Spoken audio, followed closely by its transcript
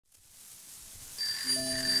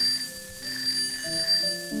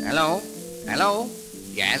Hello? Hello?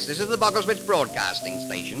 Yes, this is the Boggleswitch Broadcasting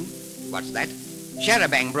Station. What's that?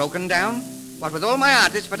 Sharabang broken down? What with all my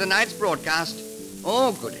artists for tonight's broadcast?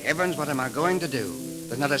 Oh, good heavens, what am I going to do?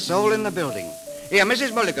 There's not a soul in the building. Here,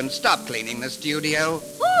 Mrs. Mulligan, stop cleaning the studio.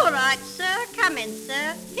 All right, sir. Come in,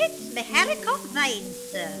 sir. It's the Haricot vein,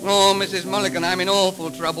 sir. Oh, Mrs. Mulligan, I'm in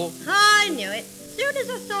awful trouble. I knew it. Soon as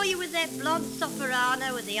I saw you with that blonde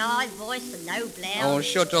soprano with the high voice and no blouse. Oh,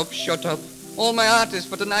 shut up, shut up. All my artists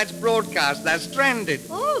for tonight's broadcast, they're stranded.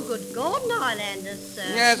 Oh, good Gordon Highlanders, sir.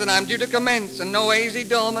 Yes, and I'm due to commence, and no Easy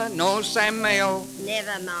Dormer, no Sam Mayo.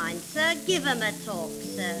 Never mind, sir. Give 'em a talk,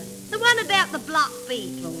 sir. The one about the black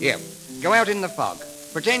beetle. Here, go out in the fog.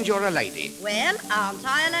 Pretend you're a lady. Well, aren't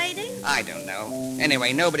I a lady? I don't know.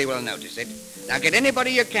 Anyway, nobody will notice it. Now get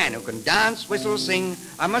anybody you can who can dance, whistle, sing.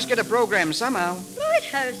 I must get a program somehow.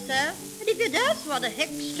 Right-ho, sir. And if you does want a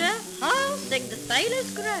extra, I'll sing the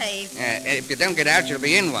Sailor's Grave. If you don't get out, you'll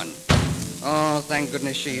be in one. Oh, thank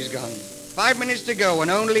goodness she's gone. 5 minutes to go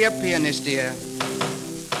and only a pianist here.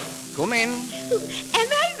 Come in.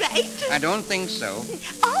 Am I right? I don't think so.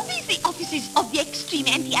 Are these the offices of the Extreme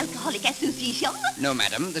Anti-Alcoholic Association? No,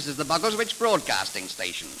 madam. This is the Boggleswitch Broadcasting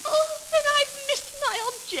Station. Oh, then I've missed my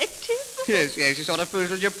objective. Yes, you sort of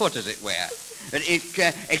foozled your put, as it were.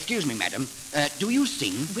 Excuse me, madam. Do you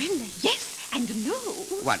sing? Well, yes and no.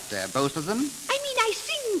 What, both of them? I mean, I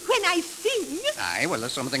sing when I sing. Aye, well,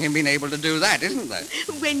 there's something in being able to do that, isn't there?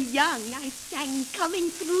 When young, I sang Coming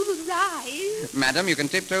Through the Rise. Madam, you can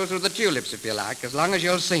tiptoe through the tulips if you like, as long as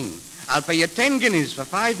you'll sing. I'll pay you 10 guineas for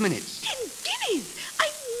 5 minutes. 10 guineas?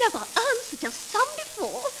 I've never earned such a sum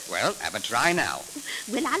before. Well, have a try now.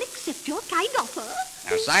 Well, I'll accept your kind offer.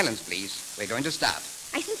 Now, silence, please. We're going to start.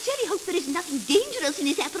 I sincerely hope there is nothing dangerous in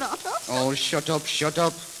his apparatus. Oh, shut up, shut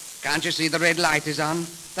up. Can't you see the red light is on?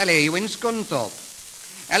 They'll hear you in Scunthorpe.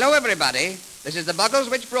 Hello, everybody. This is the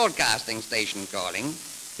Boggleswitch Broadcasting Station calling.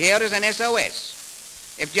 Here is an SOS.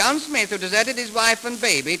 If John Smith, who deserted his wife and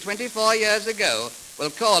baby 24 years ago, will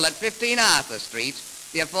call at 15 Arthur Street,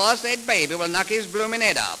 the aforesaid baby will knock his blooming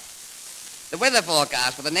head off. The weather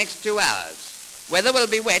forecast for the next 2 hours. Weather will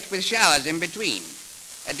be wet with showers in between.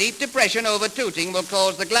 A deep depression over Tooting will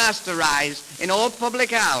cause the glass to rise in all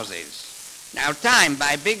public houses. Now, time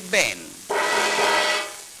by Big Ben.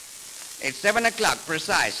 It's 7 o'clock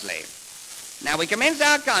precisely. Now, we commence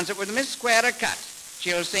our concert with Miss Square Cut.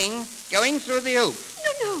 She'll sing Going Through the Hoop.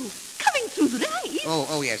 No, Coming Through the Rise.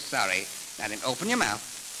 Oh, yes, sorry. Now then, open your mouth.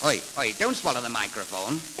 Oi, don't swallow the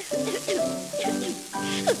microphone.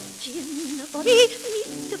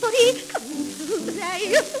 Body, coming through the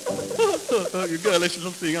rise. You're girlish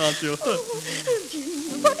little thing, aren't you?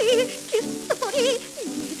 Body, kiss the body,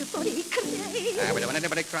 need the body cry. We don't want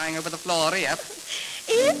anybody crying over the floor here.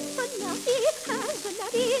 If a naughty has a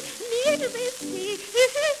naughty, need a whiskey.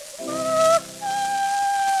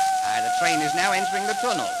 The train is now entering the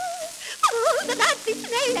tunnel. Oh, the nasty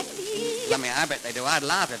smell at me. Lummy, I bet they do. I'd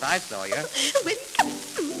laugh if I saw you. When coming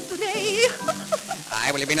through the ray.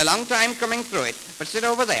 Aye, well, you've been a long time coming through it. But sit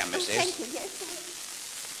over there, missus. Thank you, yes.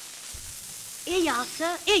 Here you are,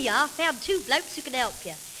 sir. Here you are. Found 2 blokes who can help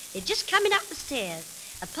you. They're just coming up the stairs.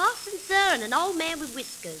 A parson, sir, and an old man with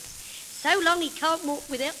whiskers. So long he can't walk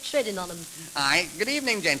without treading on them. Aye, good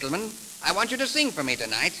evening, gentlemen. I want you to sing for me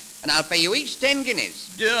tonight, and I'll pay you each 10 guineas.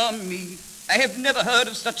 Dear me, I have never heard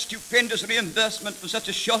of such stupendous reimbursement for such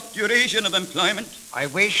a short duration of employment. I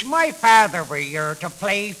wish my father were here to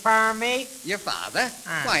play for me. Your father?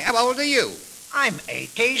 Why, how old are you? I'm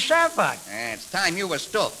 87. It's time you were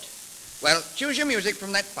stuffed. Well, choose your music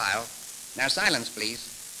from that file. Now, silence, please.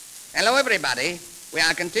 Hello, everybody. We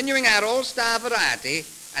are continuing our all-star variety,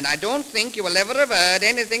 and I don't think you will ever have heard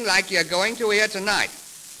anything like you're going to hear tonight.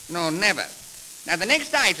 No, never. Now, the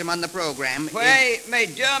next item on the program Why, my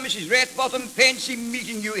dear Mrs. Ratbottom, fancy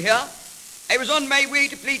meeting you here. I was on my way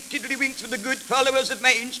to play tiddlywinks with the good followers of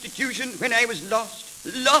my institution when I was lost.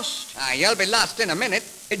 Lost! You'll be lost in a minute.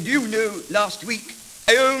 And you know, last week,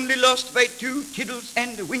 I only lost by 2 tiddles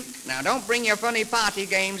and a wink. Now, don't bring your funny party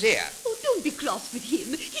games here. Oh, don't be cross with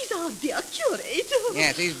him. He's our dear curate.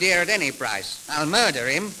 Yes, he's dear at any price. I'll murder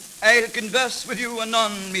him. I'll converse with you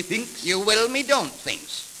anon, methinks. You will me don't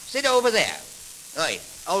thinks. Sit over there. Oi,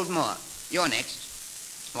 Old Moore, you're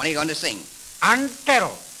next. What are you going to sing?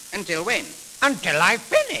 Until Until when? I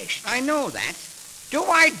finish. I know that. Do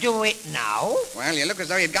I do it now? Well, you look as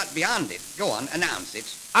though you'd got beyond it. Go on, announce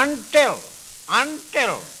it. Until.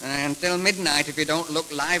 Until midnight if you don't look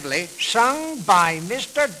lively. Sung by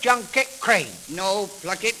Mr. Junket Crane. No,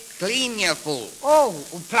 pluck it clean, you fool. Oh,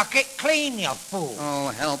 pluck it clean, you fool. Oh,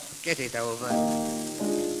 help. Get it over.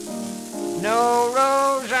 No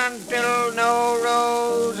rose rose until no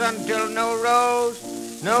rose, until no rose.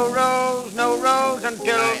 No rose, no rose,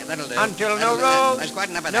 until, Right, that'll do. until That'll no do. rose. That's quite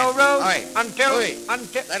enough of No that. rose, Oi. until, Oi.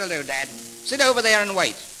 until. That'll do, Dad. Sit over there and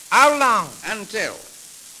wait. How long? Until.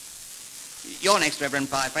 You're next, Reverend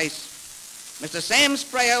Pieface. Mr. Sam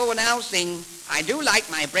Sprayer will now sing, I Do Like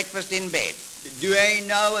My Breakfast in Bed. Do I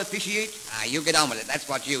now officiate? You get on with it. That's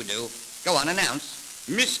what you do. Go on, announce.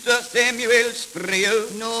 Mr. Samuel Sprayer.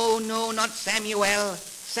 No, not Samuel.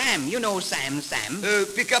 Sam, you know Sam.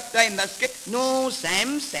 Pick up thy musket. No,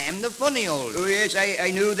 Sam, the funny old. Oh, yes, I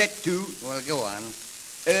know that too. Well, go on.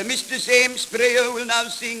 Mr. Sam Sprayer will now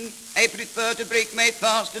sing, I prefer to break my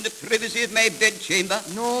fast in the privacy of my bedchamber.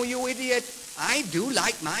 No, you idiot. I do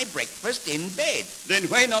like my breakfast in bed. Then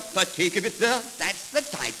why not partake of it there? That's the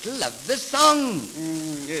title of the song.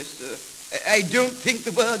 Yes, sir. I don't think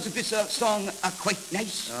the words of this song are quite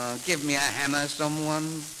nice. Oh, give me a hammer,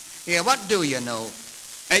 someone. Here, what do you know?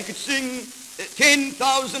 I could sing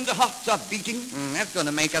 10,000 hearts are beating. That's going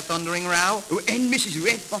to make a thundering row. Oh, and Mrs.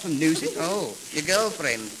 Redbottom knows it. Oh, your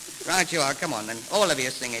girlfriend. Right you are. Come on, then. All of you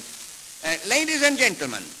sing it. Ladies and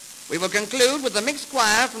gentlemen, we will conclude with the mixed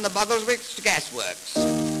choir from the Boggleswich Gasworks.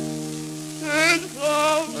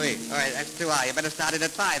 10,000. Wait, all right, that's too high. You better start it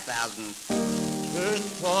at 5,000.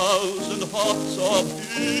 10,000 hearts are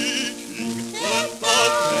beating.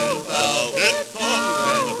 10,000,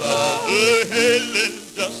 10,000, Helen,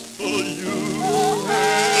 just for you.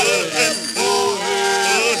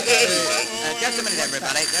 Just a minute,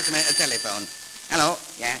 everybody. Just a minute. A telephone. Hello?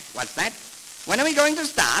 Yeah, what's that? When are we going to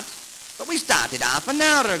start? But we started half an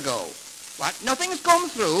hour ago. What? Nothing's come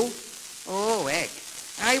through? Oh, heck.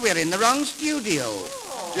 We're in the wrong studio.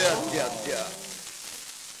 Dear.